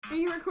Are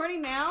you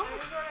recording now?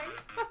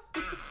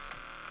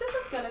 This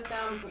is gonna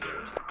sound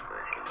weird.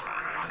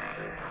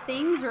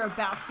 Things are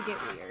about to get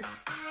weird.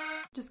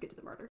 Just get to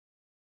the murder.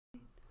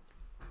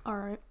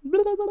 Alright.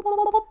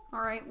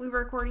 Alright, we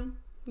recording?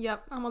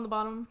 Yep, I'm on the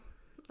bottom.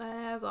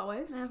 As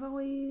always. As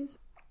always.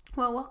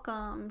 Well,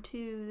 welcome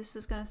to This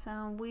Is Gonna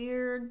Sound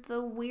Weird,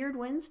 the Weird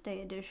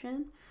Wednesday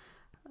edition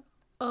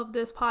Of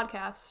this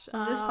podcast.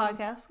 of this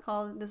podcast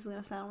called This Is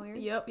Gonna Sound Weird.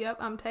 Yep.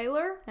 I'm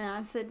Taylor. And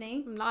I'm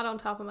Sydney. I'm not on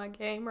top of my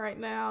game right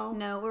now.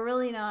 No, we're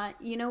really not.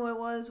 You know what it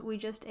was? We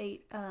just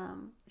ate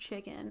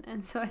chicken,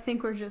 and so I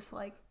think we're just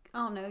like, I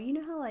don't know. You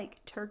know how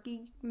like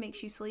turkey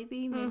makes you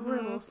sleepy? Maybe we're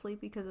a little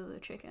sleepy because of the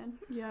chicken.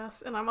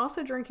 Yes, and I'm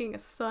also drinking a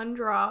Sun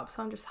Drop,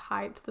 so I'm just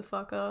hyped the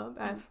fuck up.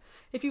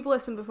 If you've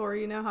listened before,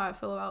 you know how I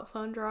feel about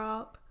Sun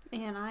Drop.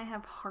 And I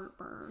have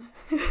heartburn.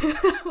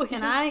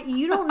 And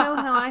you don't know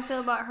how I feel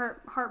about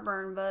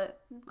heartburn,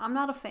 but I'm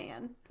not a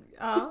fan.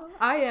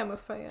 I am a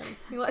fan.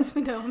 He lets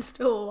me know I'm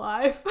still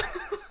alive.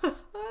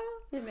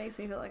 It makes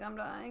me feel like I'm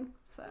dying.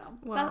 So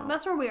Wow.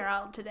 that's where we are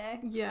out today.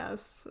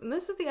 Yes, and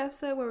this is the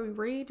episode where we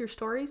read your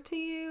stories to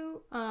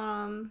you.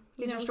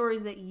 These are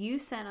stories that you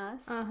sent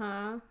us.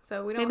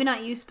 So we don't Maybe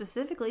not you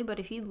specifically, but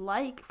if you'd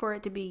like for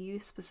it to be you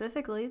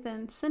specifically,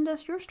 then send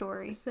us your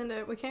story. send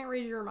it. We can't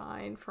read your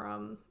mind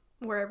from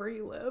wherever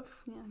you live.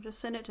 Yeah, just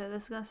send it to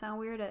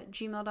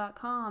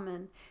thisisgonnasoundweird@gmail.com,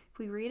 and if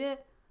we read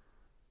it,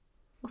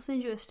 we'll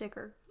send you a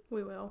sticker.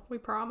 We will. We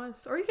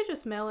promise. Or you could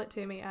just mail it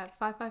to me at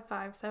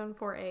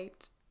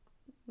 555-748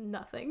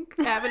 nothing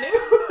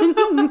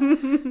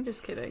Avenue.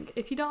 Just kidding.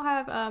 If you don't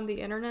have the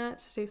internet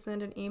to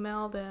send an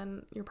email,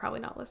 then you're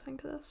probably not listening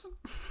to this.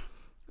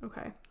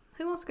 Okay.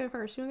 Who wants to go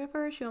first? You want to go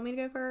first? You want me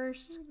to go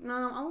first?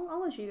 No,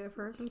 I'll let you go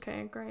first.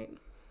 Okay, great.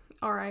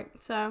 All right.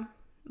 So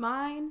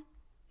mine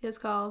is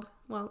called,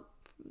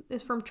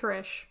 it's from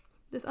Trish.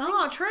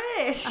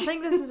 Trish! I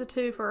think this is a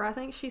twofer. I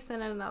think she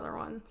sent in another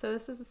one. So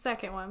this is the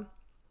second one.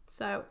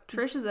 So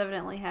Trish has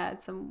evidently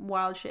had some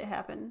wild shit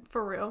happen.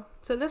 for real.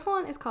 So this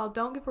one is called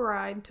Don't Give a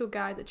Ride to a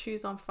Guy That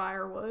Chews on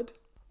Firewood.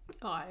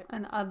 Alright.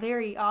 And a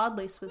very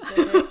oddly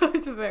specific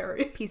It's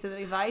very. piece of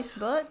advice,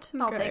 but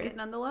I'll Okay. take it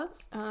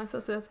nonetheless. So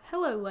it says,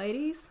 "Hello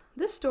ladies.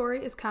 This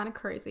story is kind of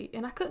crazy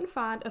and I couldn't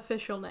find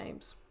official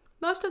names.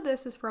 Most of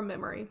this is from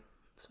memory.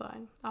 It's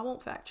fine. I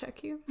won't fact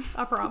check you.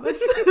 I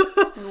promise."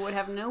 We would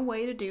have no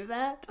way to do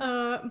that.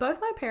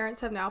 Both my parents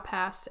have now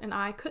passed and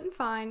I couldn't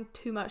find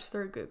too much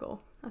through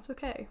Google. That's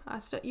okay.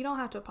 You don't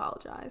have to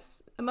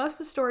apologize. Most of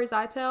the stories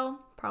I tell,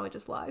 probably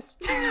just lies.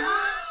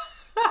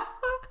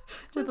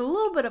 With a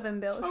little bit of A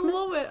embellishment.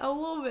 little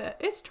bit.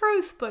 It's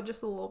truth, but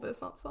just a little bit of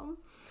something.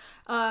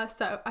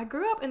 So I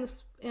grew up in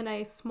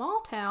a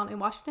small town in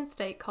Washington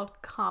State called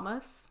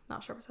Camas.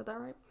 Not sure if I said that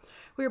right.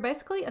 We were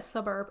basically a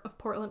suburb of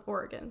Portland,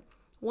 Oregon.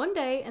 One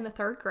day in the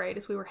 3rd grade,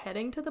 as we were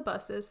heading to the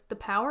buses, the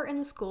power in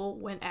the school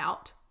went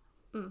out.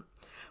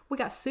 We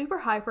got super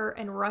hyper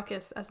and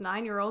ruckus as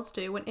 9-year-olds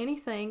do when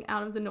anything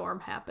out of the norm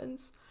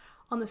happens.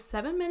 On the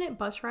 7-minute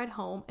bus ride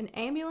home, an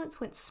ambulance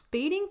went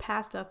speeding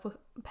past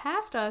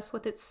us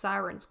with its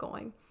sirens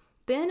going.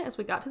 Then, as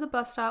we got to the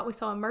bus stop, we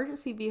saw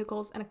emergency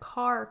vehicles and a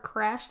car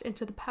crashed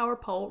into the power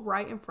pole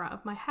right in front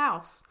of my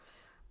house.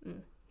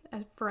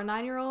 For a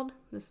 9-year-old,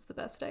 this is the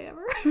best day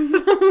ever.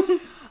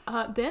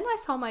 Then I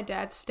saw my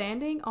dad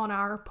standing on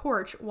our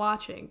porch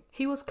watching.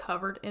 He was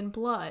covered in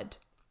blood.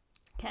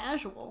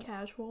 Casual.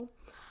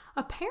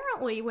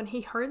 Apparently, when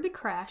he heard the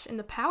crash and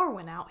the power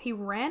went out, he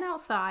ran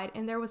outside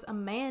and there was a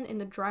man in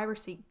the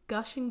driver's seat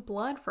gushing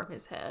blood from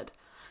his head.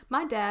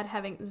 My dad,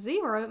 having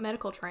 0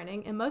 medical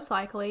training and most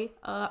likely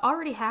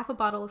already half a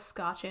bottle of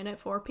scotch in at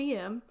 4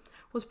 p.m.,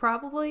 was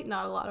probably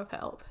not a lot of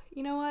help.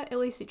 You know what? At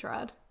least he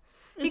tried.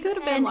 He could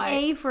have been like...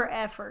 A for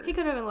effort. He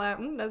could have been like,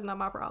 that's not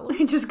my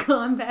problem. Just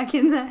gone back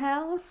in the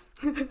house.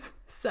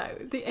 So,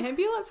 the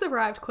ambulance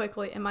arrived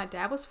quickly and my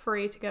dad was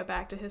free to go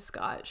back to his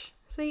scotch.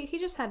 See, he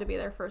just had to be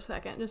there for a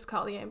second. Just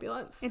call the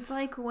ambulance. It's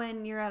like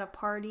when you're at a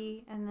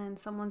party and then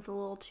someone's a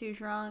little too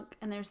drunk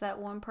and there's that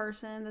one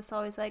person that's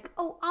always like,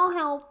 "Oh, I'll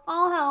help.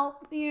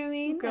 You know what I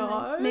mean?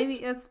 God. And then maybe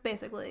that's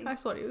basically...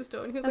 That's what he was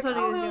doing. He was That's like,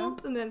 what he was "I'll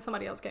help." And then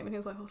somebody else came and he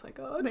was like, "Oh, thank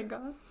God." Thank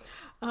God.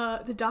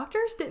 The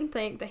doctors didn't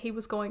think that he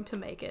was going to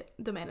make it.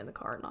 The man in the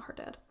car, not her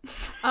dad.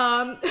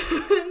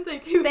 Didn't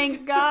think he was...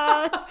 Thank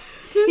God.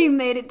 He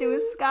made it to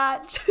his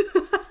scotch.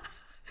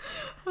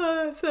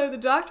 So the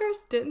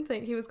doctors didn't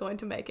think he was going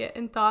to make it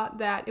and thought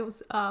that it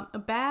was a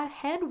bad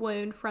head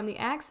wound from the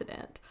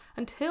accident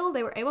until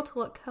they were able to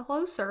look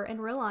closer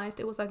and realized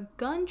it was a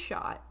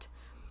gunshot.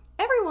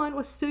 Everyone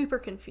was super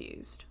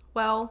confused.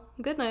 Well,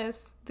 good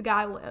news, the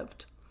guy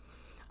lived.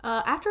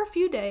 After a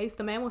few days,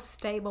 the man was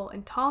stable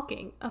and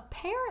talking.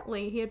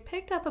 Apparently, he had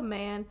picked up a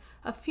man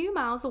a few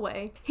miles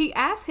away. He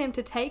asked him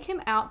to take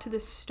him out to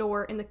this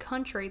store in the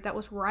country that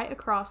was right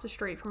across the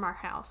street from our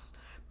house.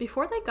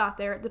 Before they got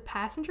there, the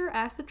passenger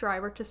asked the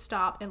driver to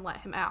stop and let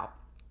him out.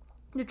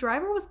 The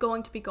driver was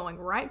going to be going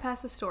right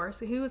past the store,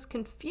 so he was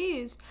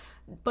confused,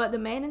 but the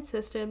man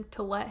insisted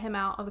to let him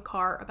out of the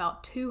car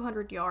about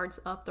 200 yards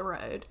up the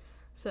road.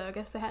 So I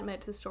guess they hadn't made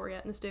it to the store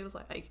yet, and this dude was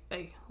like, hey,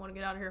 I want to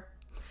get out of here.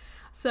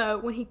 So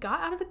when he got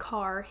out of the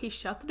car, he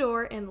shut the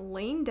door and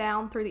leaned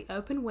down through the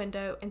open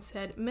window and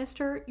said,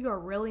 "Mister, you are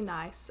really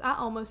nice. I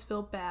almost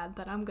feel bad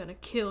that I'm gonna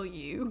kill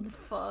you."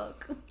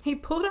 Fuck. He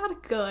pulled out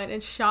a gun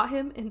and shot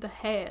him in the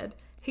head.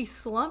 He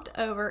slumped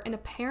over and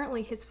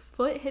apparently his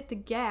foot hit the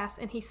gas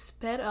and he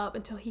sped up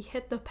until he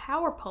hit the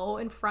power pole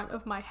in front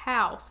of my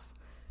house.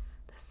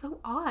 That's so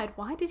odd.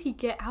 Why did he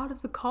get out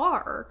of the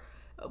car?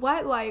 Why,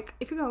 like,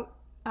 if you're going,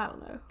 I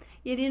don't know.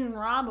 You didn't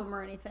rob him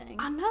or anything.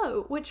 I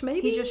know, which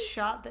maybe... He just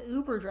shot the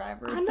Uber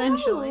driver,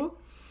 essentially.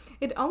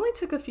 It only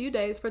took a few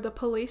days for the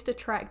police to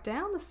track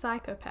down the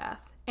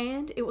psychopath,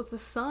 and it was the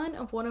son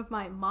of one of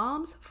my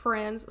mom's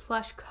friends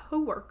 /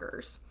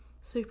 co-workers.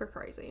 Super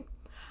crazy.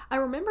 I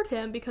remembered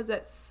him because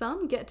at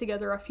some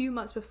get-together a few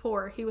months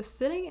before, he was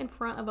sitting in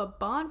front of a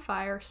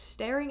bonfire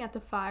staring at the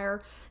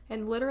fire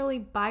and literally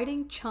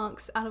biting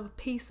chunks out of a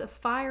piece of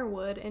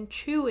firewood and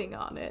chewing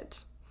on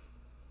it.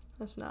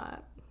 That's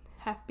not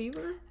half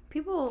beaver.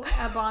 People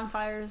at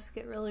bonfires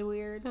get really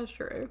weird. That's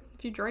true.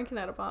 If you're drinking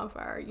at a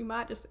bonfire, you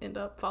might just end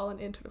up falling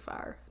into the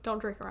fire. Don't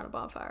drink around a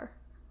bonfire.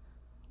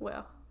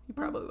 Well, you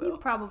probably will. You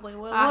probably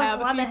will. I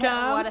have a few times.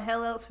 Why the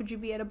hell else would you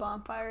be at a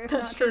bonfire if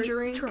That's not true. to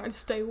drink? Trying to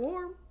stay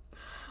warm.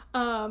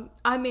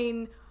 I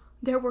mean,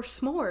 there were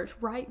s'mores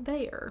right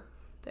there.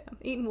 Damn,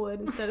 eating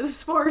wood instead of the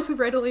s'mores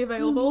readily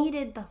available. He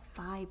needed the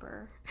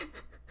fiber.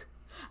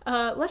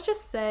 Let's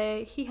just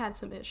say he had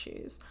some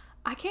issues.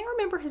 I can't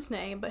remember his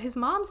name, but his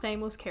mom's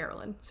name was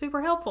Carolyn.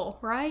 Super helpful,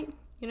 right?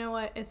 You know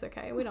what? It's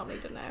okay. We don't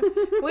need to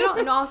know.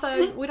 And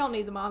also, we don't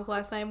need the mom's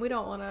last name. We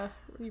don't want to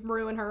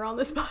ruin her on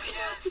this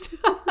podcast.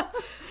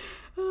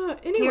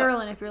 Anyway.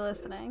 Carolyn, if you're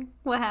listening,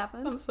 what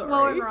happened? I'm sorry.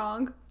 What went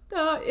wrong?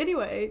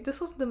 Anyway, this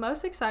was the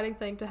most exciting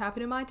thing to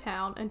happen in my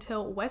town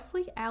until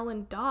Wesley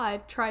Allen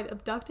Dodd tried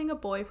abducting a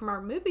boy from our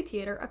movie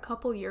theater a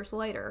couple years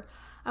later.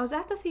 I was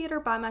at the theater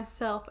by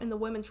myself in the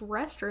women's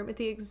restroom at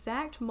the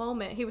exact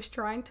moment he was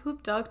trying to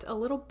abduct a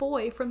little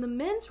boy from the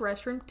men's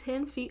restroom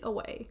 10 feet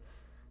away.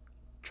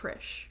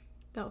 Trish.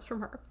 That was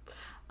from her.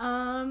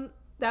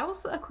 That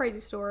was a crazy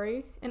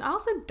story. And I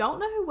also don't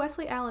know who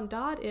Wesley Allen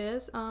Dodd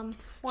is.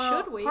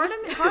 Should we? Part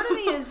of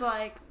me is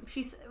like,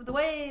 the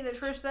way that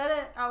Trish said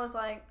it, I was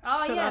like,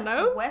 oh, Should yes, I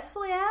know?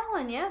 Wesley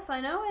Allen. Yes, I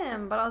know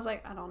him. But I was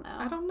like, I don't know.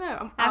 I don't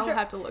know. I'll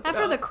have to look it up.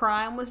 After the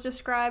crime was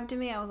described to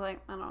me, I was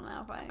like, I don't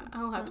know if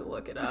I'll have to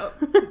look it up.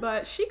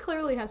 But she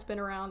clearly has been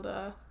around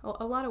a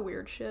lot of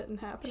weird shit and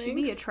happenings. She'd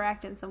be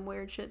attracting some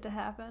weird shit to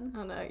happen.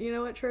 I know. You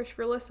know what, Trish? If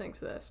you're listening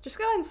to this, just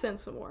go ahead and send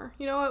some more.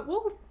 You know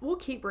what? We'll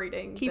keep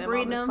reading them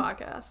on this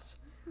podcast.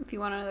 If you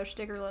want another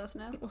sticker, let us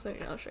know. We'll send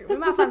you another sticker. We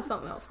might find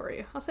something else for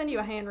you. I'll send you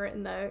a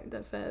handwritten note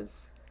that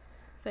says,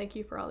 "Thank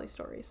you for all these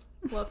stories.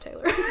 Love,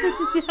 Taylor."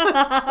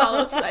 That's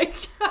all I'm saying.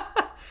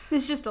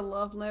 It's just a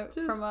love note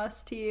from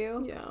us to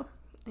you. Yeah.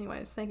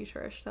 Anyways, thank you,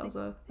 Trish. That was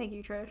a thank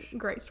you, Trish.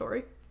 Great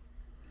story.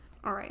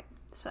 All right.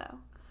 So,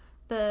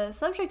 the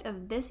subject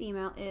of this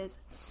email is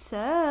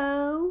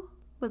 "so"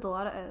 with a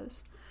lot of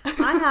O's.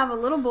 I have a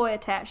little boy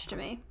attached to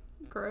me.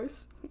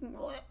 Gross.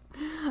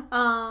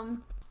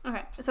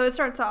 Okay, so it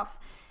starts off,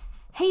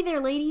 "Hey there,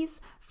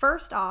 ladies.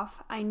 First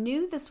off, I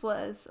knew this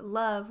was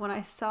love when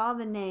I saw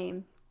the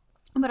name,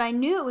 but I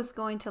knew it was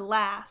going to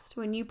last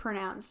when you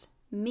pronounced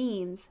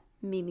memes,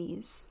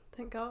 mimes.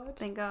 Thank God.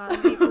 Thank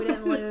God. We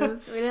didn't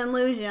lose. We didn't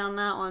lose you on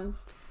that one.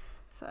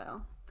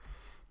 So,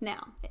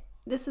 now,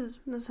 this is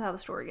how the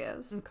story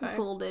goes. Okay. This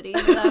little ditty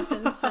that I've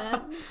been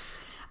sent.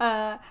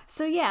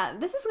 So yeah,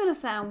 this is going to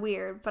sound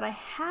weird, but I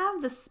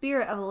have the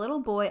spirit of a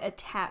little boy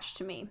attached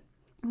to me.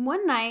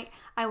 One night,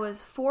 I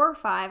was 4 or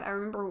 5. I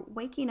remember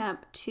waking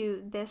up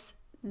to this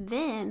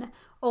then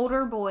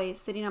older boy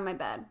sitting on my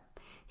bed.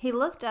 He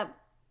looked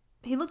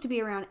to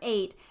be around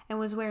 8 and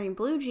was wearing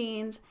blue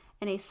jeans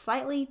and a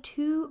slightly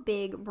too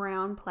big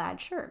brown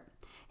plaid shirt.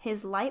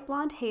 His light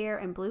blonde hair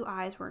and blue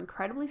eyes were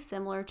incredibly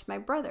similar to my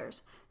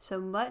brother's, so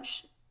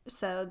much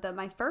so that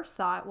my first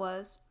thought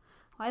was,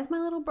 why is my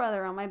little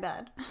brother on my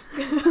bed?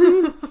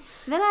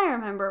 Then I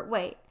remember,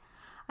 wait,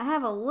 I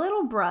have a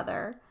little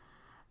brother.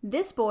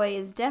 This boy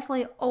is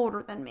definitely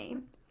older than me.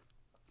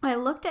 I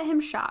looked at him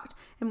shocked,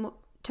 and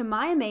to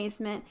my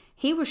amazement,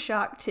 he was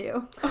shocked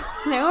too.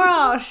 They were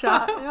all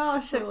shocked. They were all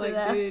shook to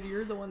death. Dude,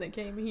 you're the one that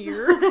came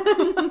here.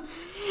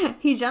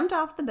 He jumped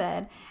off the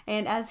bed,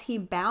 and as he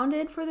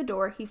bounded for the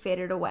door, he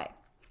faded away.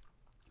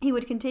 He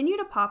would continue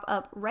to pop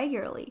up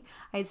regularly.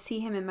 I'd see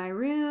him in my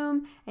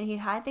room, and he'd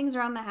hide things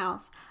around the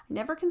house. I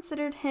never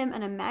considered him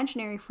an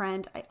imaginary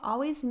friend. I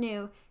always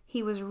knew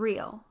he was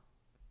real,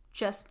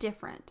 just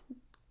different.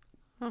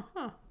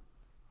 Uh-huh.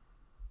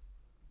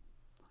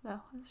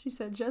 Oh, she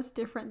said just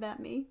different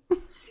than me.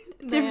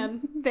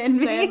 Than me. Than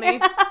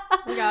me.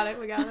 We got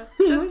it.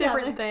 Just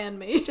different than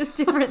me. Just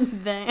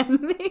different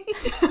than me.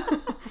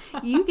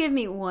 You give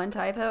me one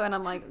typo and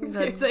I'm like,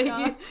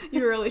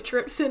 you really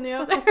tripped Sydney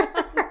out there.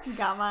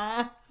 Got my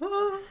ass.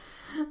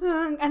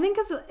 I think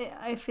because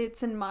if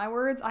it's in my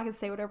words, I can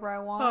say whatever I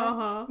want.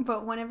 Uh-huh.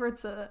 But whenever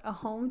it's a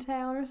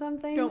hometown or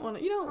something, You don't want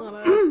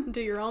to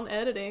do your own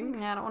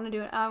editing. Yeah, I don't want to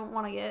do it. I don't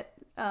want to get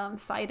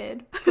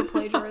cited for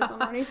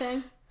plagiarism or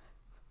anything.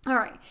 All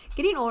right,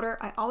 getting older,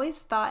 I always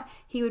thought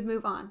he would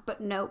move on,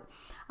 but nope.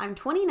 I'm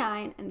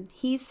 29 and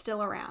he's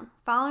still around,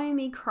 following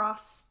me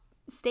cross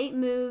state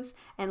moves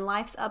and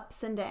life's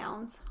ups and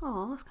downs.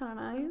 Oh, that's kind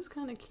of nice. It's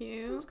kind of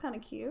cute. That's kind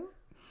of cute.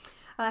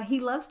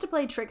 He loves to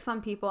play tricks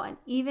on people and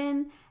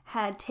even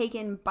had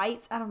taken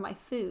bites out of my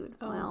food.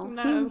 Oh, well,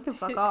 no. he can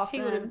fuck off He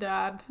then. would have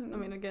died. I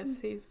mean, I guess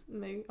he's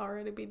may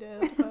already be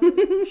dead. But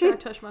should I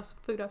touch my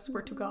food? I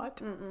swear to God.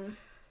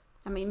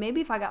 I mean, maybe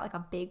if I got like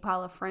a big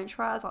pile of French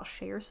fries, I'll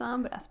share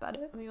some, but that's about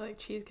it. I mean, like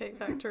Cheesecake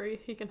Factory,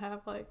 he can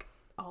have like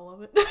all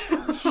of it.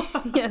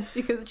 Yes,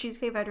 because the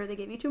Cheesecake Factory, they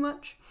gave you too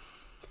much.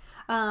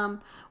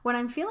 When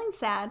I'm feeling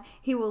sad,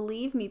 he will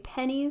leave me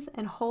pennies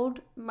and hold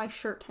my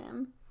shirt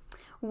hem.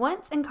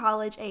 Once in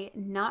college, a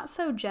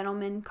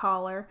not-so-gentleman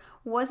caller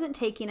wasn't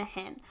taking a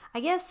hint. I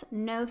guess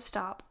no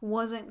stop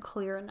wasn't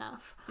clear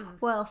enough.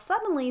 Well,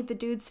 suddenly the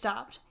dude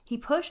stopped. He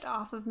pushed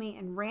off of me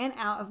and ran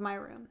out of my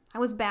room. I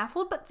was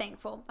baffled but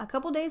thankful. A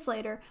couple days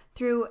later,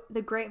 through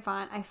the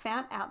grapevine, I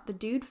found out the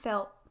dude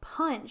felt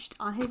punched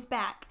on his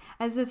back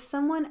as if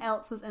someone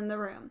else was in the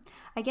room.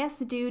 I guess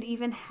the dude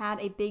even had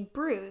a big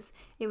bruise.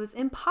 It was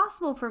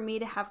impossible for me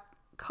to have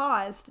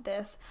caused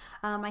this.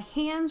 My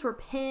hands were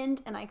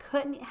pinned and I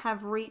couldn't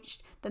have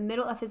reached the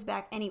middle of his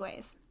back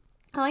anyways.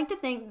 I like to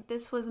think that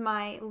this was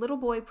my little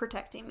boy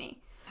protecting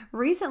me.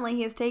 Recently,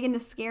 he has taken to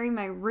scaring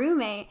my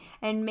roommate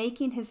and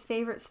making his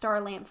favorite star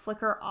lamp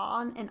flicker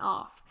on and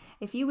off.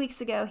 A few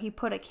weeks ago, he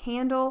put a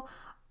candle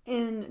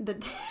in the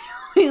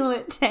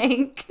toilet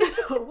tank.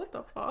 What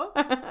the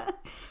fuck?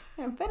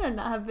 It better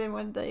not have been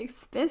one of the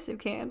expensive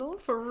candles.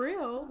 For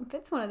real? If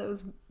it's one of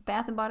those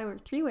Bath and Body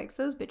Works 3-wicks,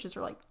 those bitches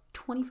are like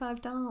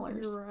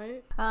 $25. You're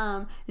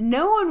right.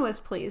 No one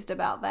was pleased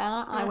about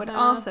that. I would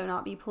also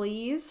not be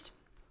pleased.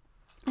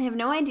 I have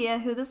no idea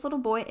who this little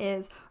boy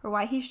is or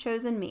why he's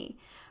chosen me.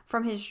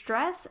 From his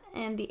dress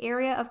and the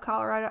area of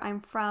Colorado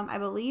I'm from, I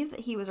believe that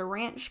he was a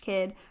ranch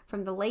kid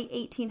from the late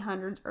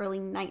 1800s, early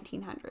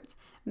 1900s.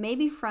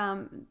 Maybe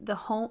from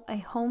a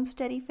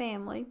homesteady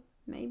family.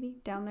 Maybe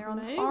down there on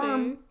the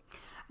farm.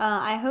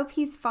 I hope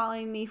he's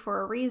following me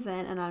for a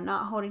reason and I'm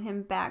not holding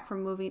him back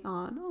from moving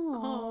on.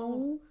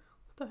 Oh,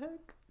 what the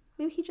heck?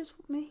 Maybe he's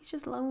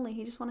just lonely.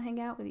 He just want to hang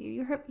out with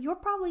you. You're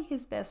probably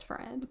his best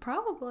friend.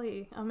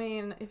 Probably. I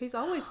mean, if he's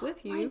always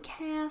with you. Like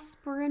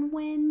Casper and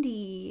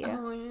Wendy.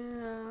 Oh,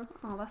 yeah.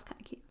 Oh, that's kind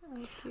of cute.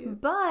 That's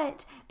cute.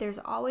 But there's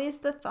always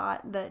the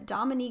thought that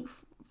Dominique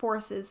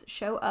forces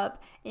show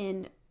up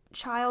in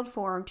child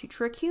form to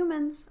trick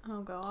humans.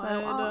 Oh, God. So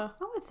I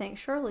would think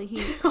surely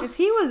if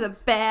he was a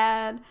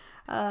bad,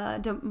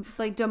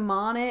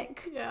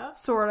 demonic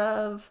sort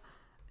of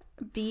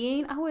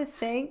being, I would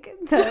think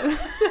that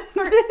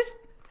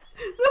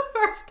the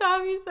first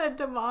time you said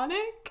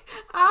demonic,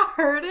 I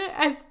heard it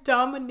as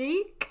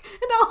Dominique,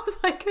 and I was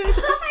like, who the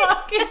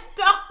fuck is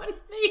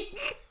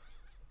Dominique?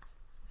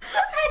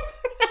 I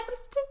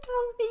pronounced it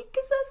Dominique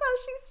because that's how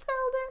she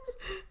spelled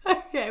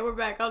it. Okay, we're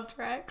back on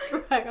track.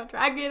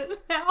 I get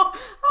it now. I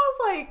was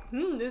like,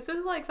 this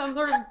is like some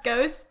sort of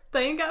ghost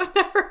thing I've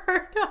never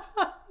heard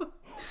of.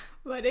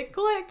 But it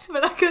clicked,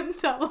 but I couldn't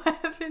stop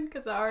laughing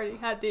because I already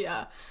had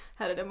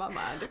it in my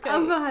mind. Okay.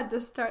 I'm gonna have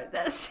to start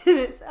that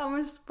sentence. I'm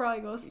just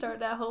probably gonna start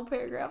that whole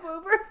paragraph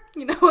over.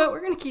 You know what?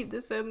 We're gonna keep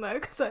this in though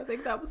because I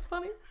think that was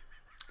funny.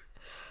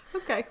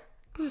 Okay.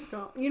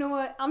 You know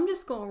what? I'm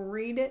just gonna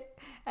read it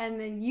and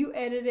then you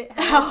edit it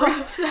how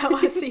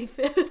I see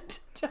fit.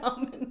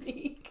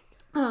 Dominique.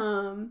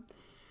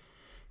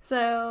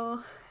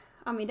 So,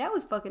 I mean, that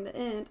was fucking the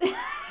end.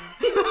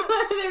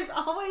 There's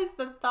always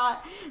the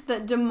thought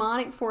that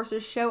demonic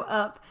forces show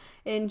up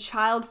in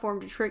child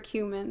form to trick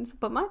humans.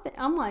 But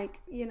I'm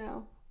like,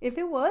 if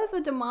it was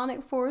a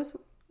demonic force,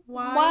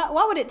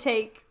 why would it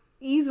take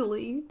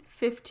easily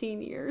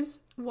 15 years?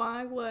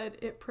 Why would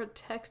it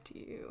protect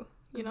you?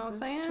 You know what I'm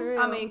saying? True.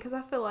 I mean, because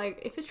I feel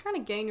like if it's trying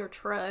to gain your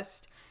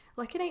trust,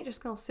 like it ain't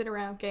just gonna sit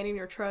around gaining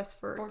your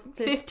trust for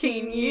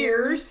 15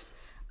 years.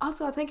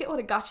 Also, I think it would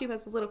have got you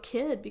as a little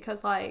kid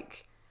because,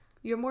 like,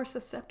 you're more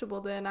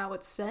susceptible than I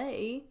would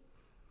say.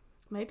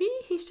 Maybe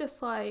he's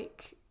just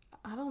like,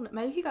 I don't know.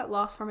 Maybe he got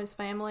lost from his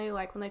family,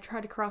 like when they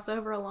tried to cross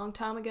over a long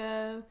time ago,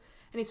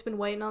 and he's been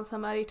waiting on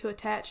somebody to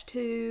attach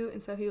to,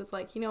 and so he was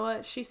like, you know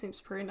what? She seems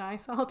pretty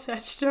nice. I'll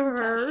attach to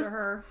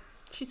her.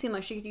 She seemed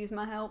like she could use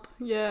my help.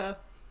 Yeah.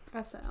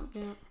 So,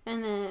 yeah.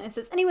 And then it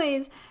says,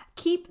 anyways,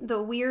 keep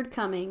the weird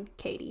coming,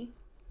 Katie.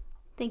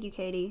 Thank you,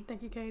 Katie.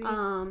 Thank you, Katie.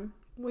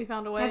 We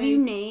found a way. Have you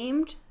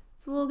named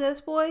the little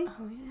ghost boy?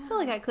 Oh, yeah. I feel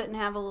like I couldn't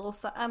have a little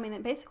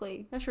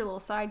basically, that's your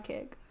little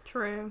sidekick.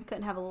 True. I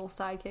couldn't have a little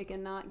sidekick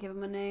and not give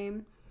him a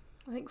name.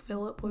 I think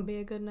Philip would be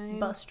a good name.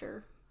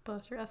 Buster.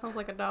 That sounds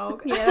like a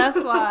dog. Yeah,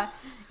 that's why.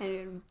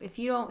 And if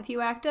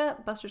you act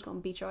up, Buster's gonna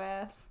beat your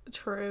ass.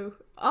 True.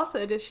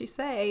 Also, did she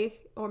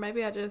say, or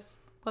maybe I just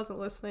wasn't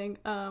listening,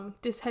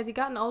 has he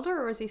gotten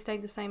older or has he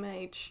stayed the same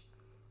age?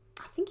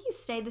 I think he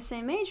stayed the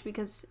same age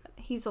because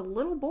he's a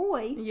little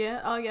boy.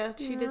 Yeah. Oh, yeah.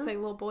 She did say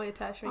little boy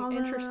attachment.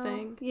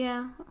 Interesting.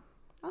 Yeah.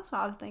 That's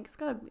what I would think. It's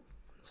gotta be.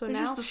 So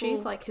now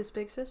she's like his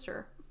big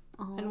sister.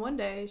 Oh. And one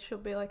day she'll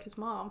be like his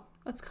mom.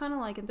 It's kind of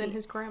like than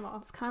his grandma.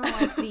 It's kind of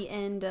like the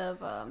end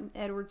of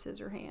Edward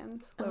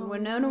Scissorhands, when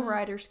Winona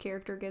Ryder's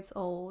character gets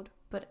old,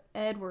 but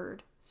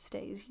Edward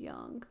stays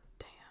young.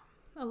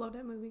 I love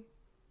that movie.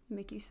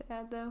 Make you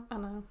sad though. I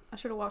know. I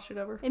should have watched it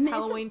over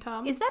Halloween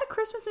time. Is that a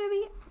Christmas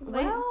movie?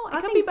 Well,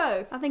 it could be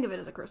both. I think of it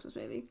as a Christmas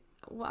movie.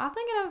 Well, I'm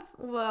thinking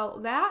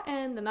of that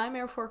and The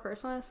Nightmare Before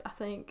Christmas. I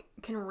think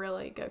can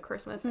really go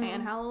Christmas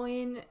and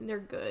Halloween. They're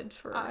good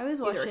for. I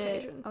always watch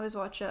occasion. I always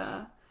watch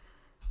The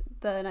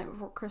Night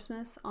Before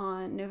Christmas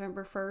on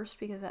November 1st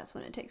because that's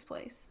when it takes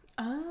place.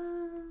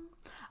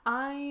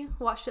 I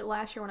watched it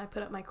last year when I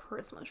put up my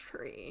Christmas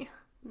tree.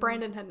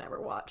 Brandon had never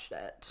watched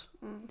it.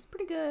 It's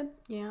pretty good.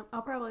 Yeah,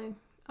 I'll probably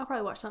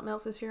watch something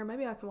else this year.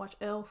 Maybe I can watch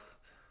Elf.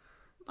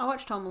 I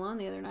watched Home Alone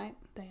the other night.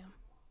 Damn.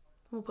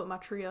 We'll put my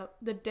tree up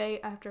the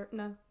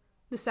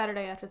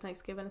Saturday after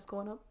Thanksgiving is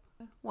going up.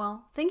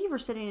 Well, thank you for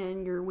sitting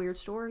in your weird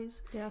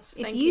stories. Yes,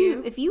 thank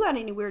you. If you had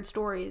any weird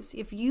stories,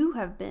 if you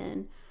have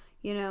been,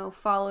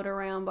 followed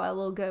around by a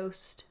little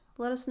ghost,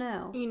 let us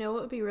know. You know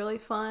what would be really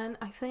fun?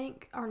 I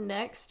think our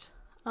next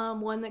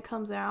one that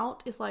comes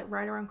out is like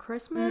right around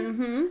Christmas.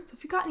 So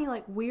if you got any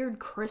like weird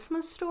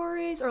Christmas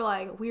stories or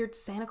like weird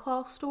Santa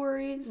Claus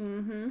stories,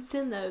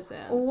 send those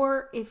in.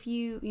 Or if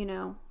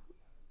you,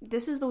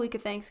 this is the week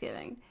of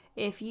Thanksgiving.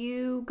 If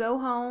you go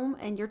home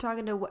and you're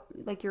talking to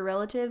like your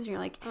relatives and you're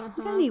like, you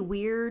got any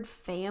weird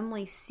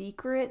family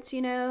secrets, you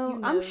know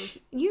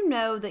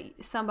that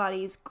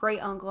somebody's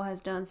great uncle has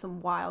done some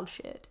wild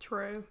shit.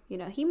 True.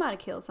 He might have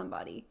killed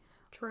somebody.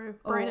 True.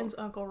 Brandon's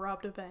uncle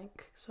robbed a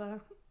bank, so.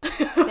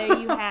 There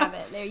you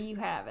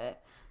have it.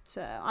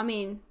 So, I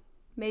mean,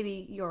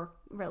 maybe your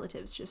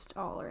relatives just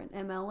all are in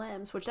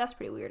MLMs, which that's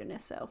pretty weird in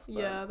itself. But.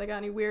 Yeah, they got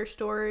any weird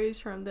stories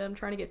from them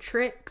trying to get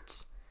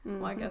tricked?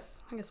 Well, I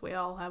guess we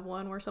all have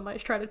one where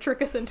somebody's trying to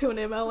trick us into an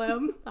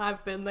MLM.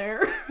 I've been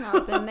there.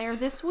 I've been there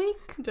this week.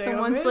 Damn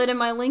Someone slid in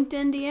my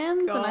LinkedIn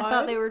DMs, and I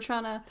thought they were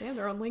trying to. Damn,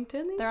 they're on LinkedIn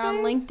these days? They're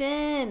on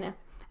LinkedIn,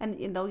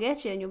 and they'll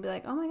get you, and you'll be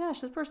like, "Oh my gosh,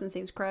 this person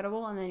seems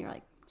credible," and then you're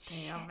like,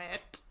 Damn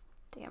it.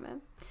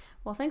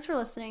 Well, thanks for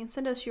listening.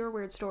 Send us your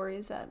weird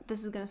stories at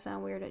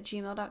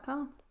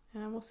thisisgonnasoundweird@gmail.com.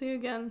 And we'll see you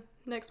again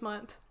next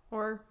month,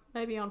 or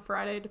maybe on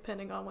Friday,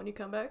 depending on when you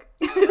come back.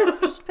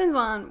 Just depends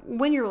on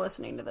when you're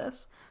listening to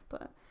this.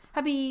 But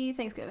happy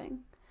Thanksgiving.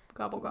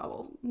 Gobble,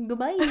 gobble.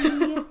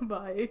 Goodbye.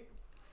 Bye.